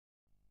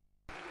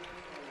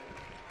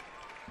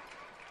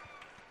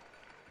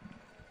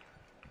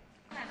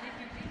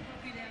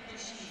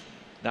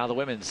Now the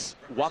women's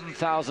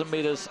 1,000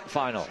 meters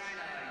final.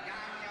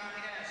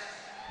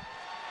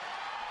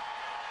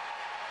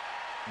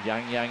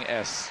 Yang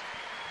S,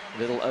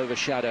 little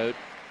overshadowed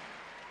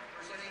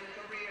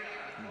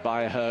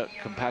by her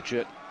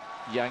compatriot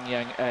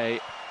Yang A.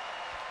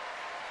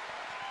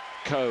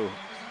 Ko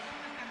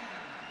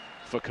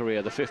for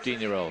Korea, the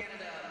 15-year-old.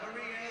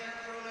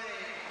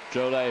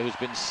 Drolet, who's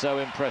been so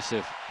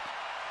impressive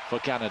for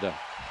Canada.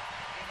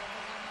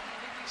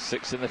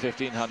 6th in the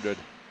 1500.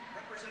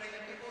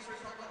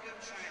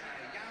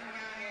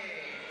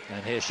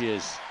 And here she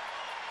is.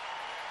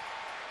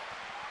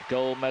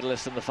 Gold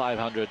medalist in the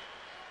 500.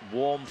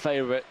 Warm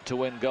favourite to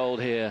win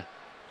gold here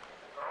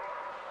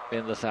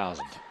in the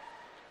 1,000.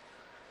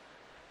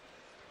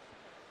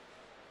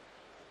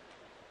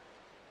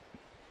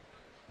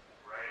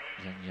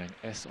 Yang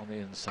S on the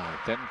inside,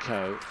 then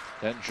Ko,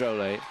 then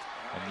Drolet,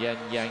 and Yang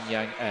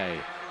A.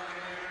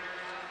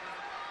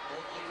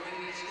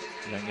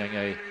 Yang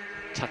A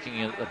tucking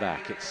in at the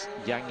back. It's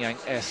Yang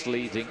S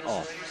leading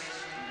off.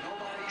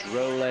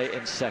 Drolet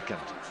in second,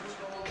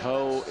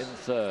 Ko in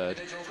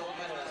third,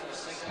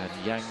 and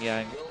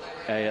Yang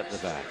A at the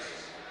back.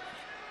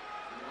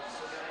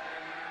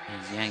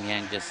 And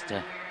Yang just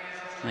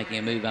making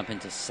a move up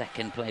into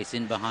second place,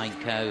 in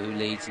behind Ko, who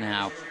leads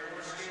now.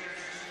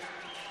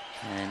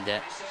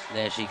 And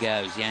there she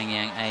goes, Yang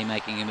A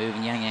making a move,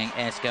 and Yang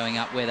S going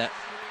up with her,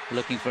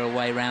 looking for a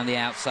way round the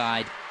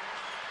outside.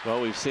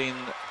 Well, we've seen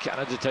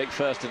Canada take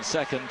first and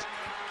second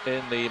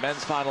in the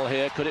men's final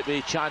here. Could it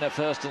be China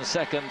first and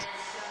second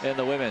in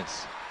the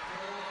women's?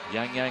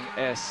 Yang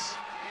S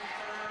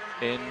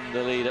in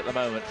the lead at the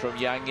moment from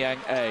Yang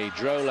A.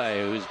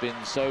 Drolet, who's been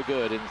so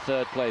good, in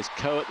third place.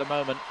 Ko at the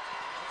moment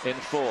in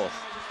fourth.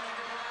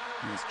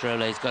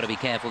 Drolet's got to be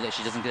careful that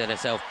she doesn't get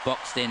herself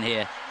boxed in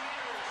here.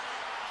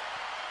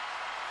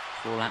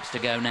 4 laps to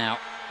go now.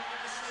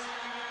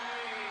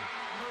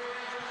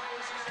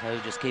 Ko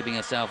just keeping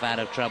herself out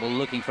of trouble,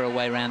 looking for a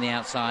way around the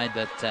outside,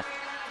 but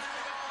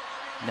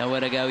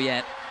nowhere to go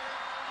yet.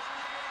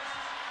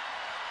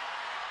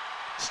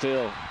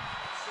 Still,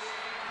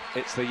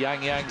 it's the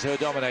Yangs who are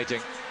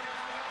dominating.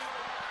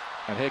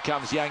 And here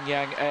comes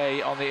Yang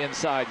A on the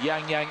inside.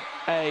 Yang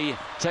A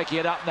taking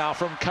it up now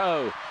from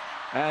Ko.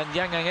 And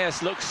Yang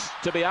S looks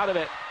to be out of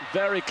it.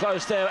 Very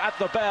close there at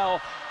the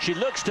bell. She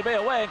looks to be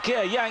away and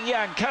clear.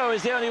 Yang Ko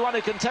is the only one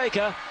who can take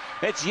her.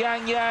 It's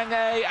Yang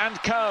A and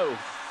Ko.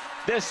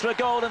 This for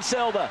gold and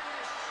silver.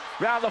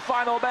 Round the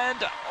final bend.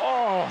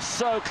 Oh,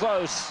 so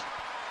close.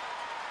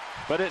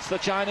 But it's the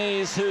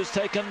Chinese who's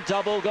taken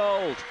double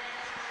gold.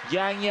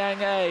 Yang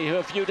A, who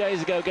a few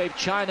days ago gave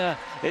China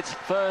its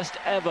first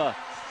ever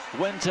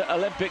Winter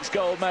Olympics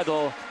gold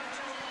medal,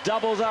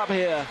 doubles up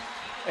here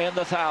in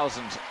the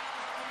 1,000.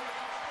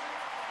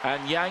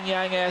 And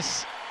Yang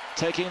S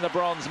taking the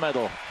bronze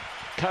medal.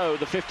 Ko,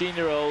 the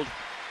 15-year-old,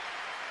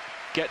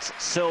 gets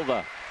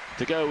silver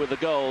to go with the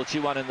gold she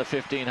won in the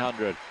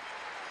 1500.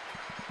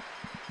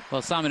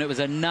 Well, Simon, it was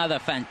another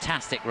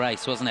fantastic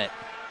race, wasn't it?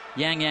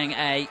 Yang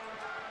A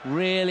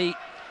really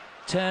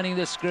turning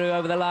the screw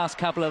over the last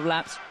couple of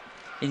laps,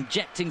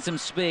 injecting some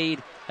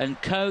speed,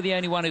 and Ko the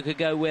only one who could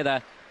go with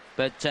her,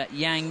 but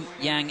Yang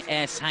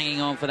S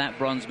hanging on for that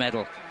bronze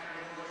medal.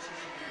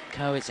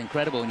 Ko, it's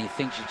incredible when you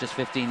think she's just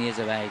 15 years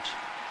of age.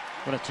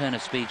 What a turn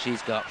of speed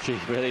she's got. She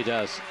really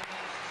does.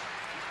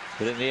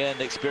 But in the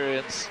end,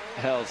 experience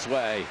held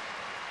sway.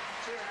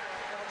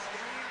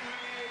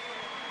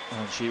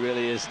 And she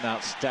really is an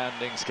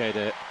outstanding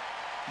skater.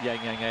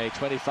 Yang A,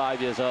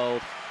 25 years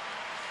old.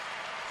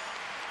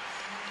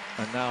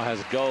 And now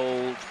has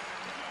gold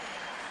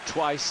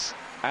twice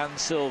and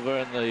silver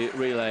in the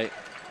relay.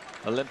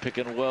 Olympic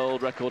and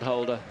world record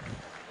holder.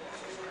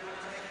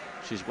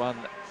 She's won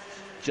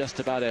just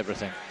about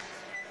everything.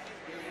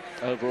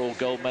 Overall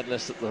gold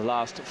medalist at the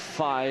last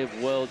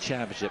 5 world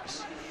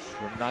championships,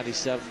 from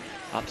 97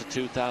 up to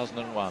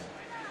 2001.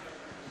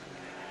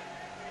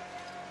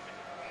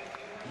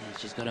 Yeah,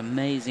 she's got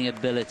amazing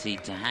ability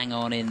to hang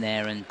on in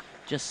there and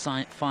just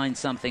find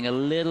something a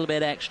little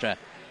bit extra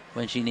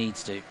when she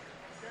needs to.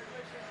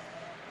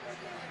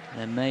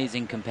 An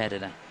amazing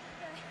competitor.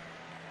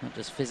 Not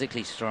just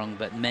physically strong,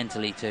 but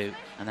mentally too.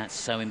 And that's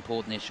so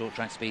important in short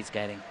track speed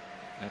skating.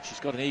 And she's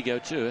got an ego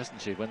too,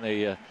 hasn't she? When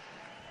they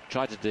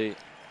tried to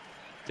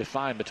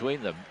define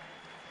between them,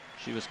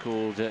 she was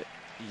called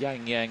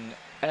Yang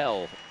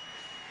L,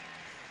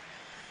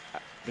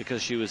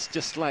 because she was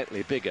just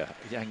slightly bigger,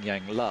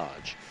 Yang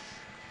large.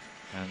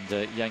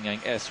 And Yang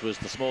S was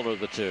the smaller of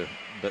the two.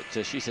 But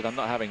she said, I'm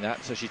not having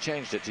that, so she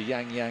changed it to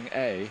Yang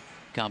A.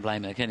 Can't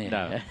blame her, can you?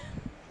 No.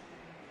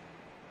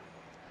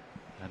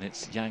 And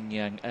it's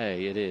Yang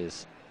A, it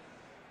is,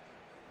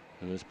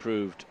 who has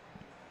proved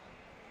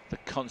the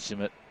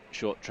consummate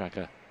short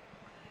tracker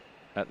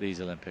at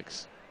these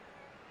Olympics.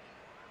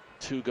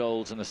 2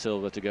 golds and a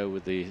silver to go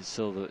with the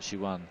silver that she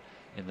won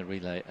in the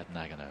relay at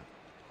Nagano.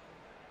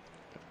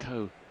 But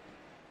Ko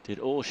did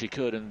all she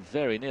could and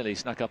very nearly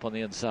snuck up on the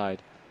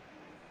inside.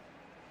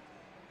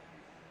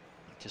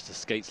 Just a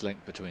skate's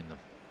length between them.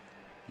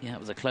 Yeah, it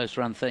was a close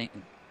run thing.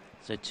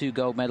 So 2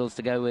 gold medals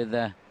to go with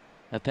a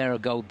pair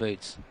of gold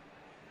boots.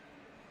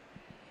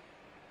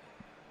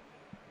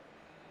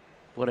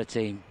 What a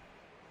team.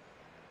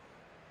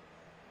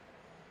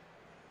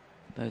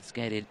 Both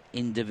skated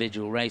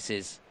individual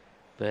races,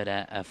 but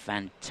a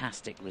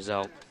fantastic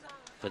result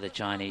for the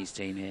Chinese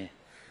team here.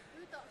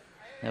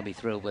 They'll be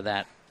thrilled with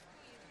that.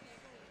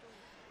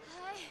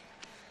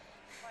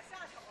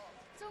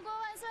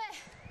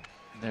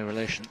 No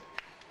relation,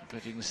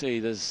 but you can see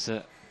there's,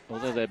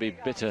 although there be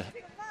bitter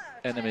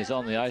enemies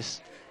on the ice,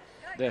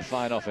 they're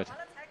fine off it.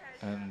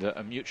 And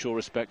a mutual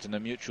respect and a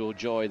mutual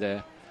joy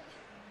there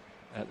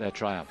at their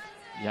triumph.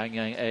 Yang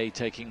Yang A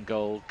taking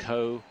gold,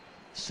 Ko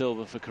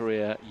silver for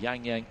Korea,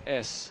 Yang Yang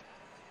S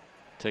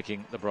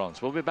taking the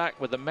bronze. We'll be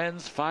back with the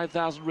men's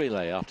 5,000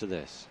 relay after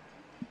this.